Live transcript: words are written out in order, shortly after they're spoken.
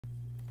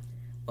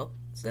Well,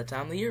 it's that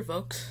time of the year,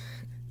 folks.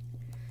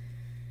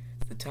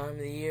 It's the time of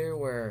the year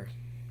where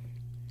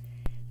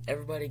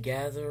everybody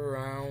gather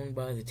around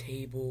by the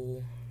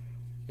table,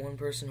 one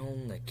person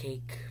holding the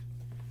cake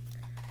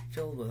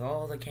filled with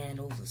all the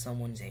candles of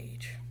someone's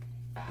age,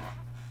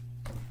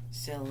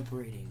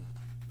 celebrating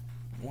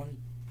one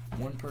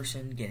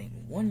person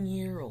getting 1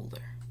 year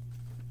older.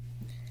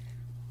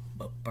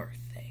 But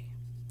birthday,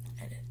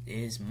 and it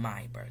is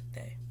my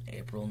birthday,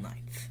 April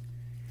 9th.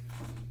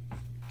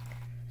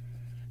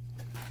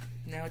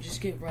 Now,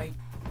 just get right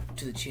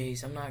to the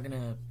chase. I'm not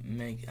gonna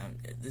make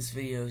this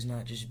video is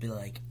not just be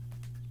like,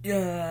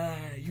 yeah,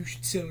 you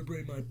should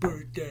celebrate my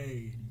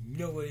birthday.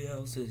 Nobody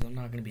else is. I'm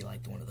not gonna be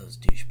like one of those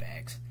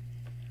douchebags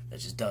that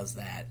just does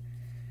that.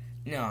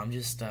 No, I'm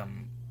just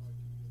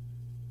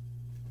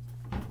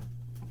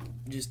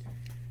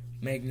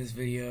making this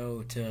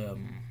video to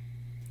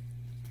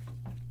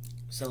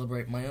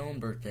celebrate my own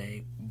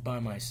birthday by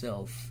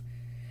myself.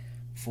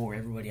 For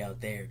everybody out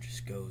there,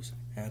 just goes,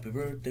 happy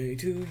birthday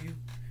to you.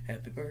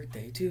 Happy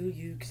birthday to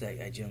you, because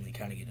I generally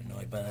kind of get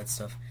annoyed by that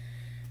stuff.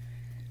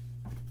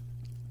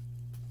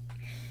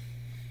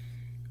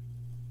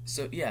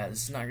 So yeah,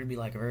 this is not going to be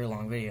like a very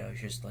long video. It's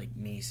just like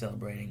me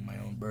celebrating my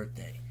own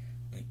birthday.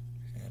 Like,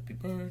 happy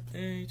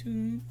birthday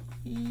to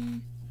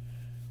me.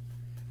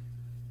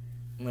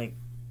 Like,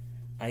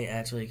 I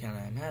actually kind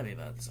of am happy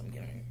about this. I'm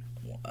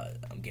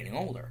getting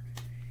older,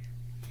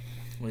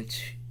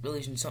 which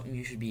really isn't something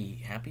you should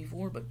be happy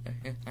for, but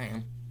I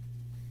am.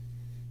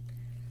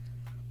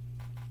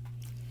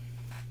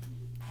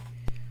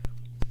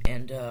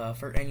 And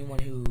for anyone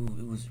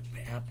who's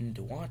happened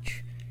to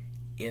watch,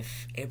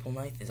 if April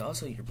 9th is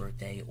also your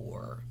birthday,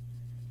 or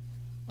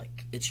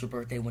like it's your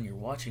birthday when you're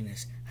watching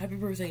this, happy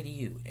birthday to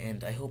you,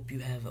 and I hope you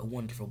have a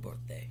wonderful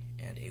birthday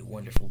and a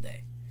wonderful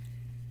day.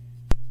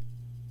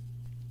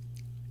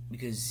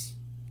 Because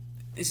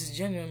this is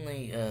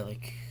genuinely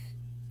like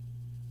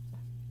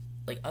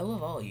I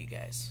love all of you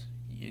guys.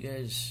 You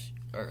guys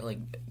are like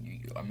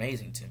you're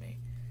amazing to me,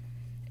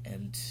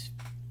 and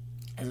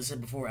as I said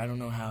before, I don't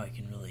know how I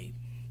can really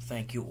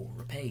thank you or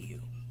repay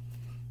you.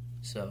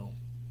 So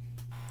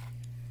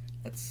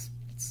that's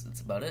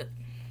about it.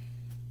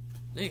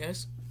 There you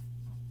guys.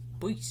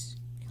 Peace.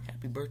 And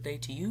happy birthday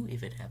to you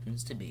if it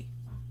happens to be.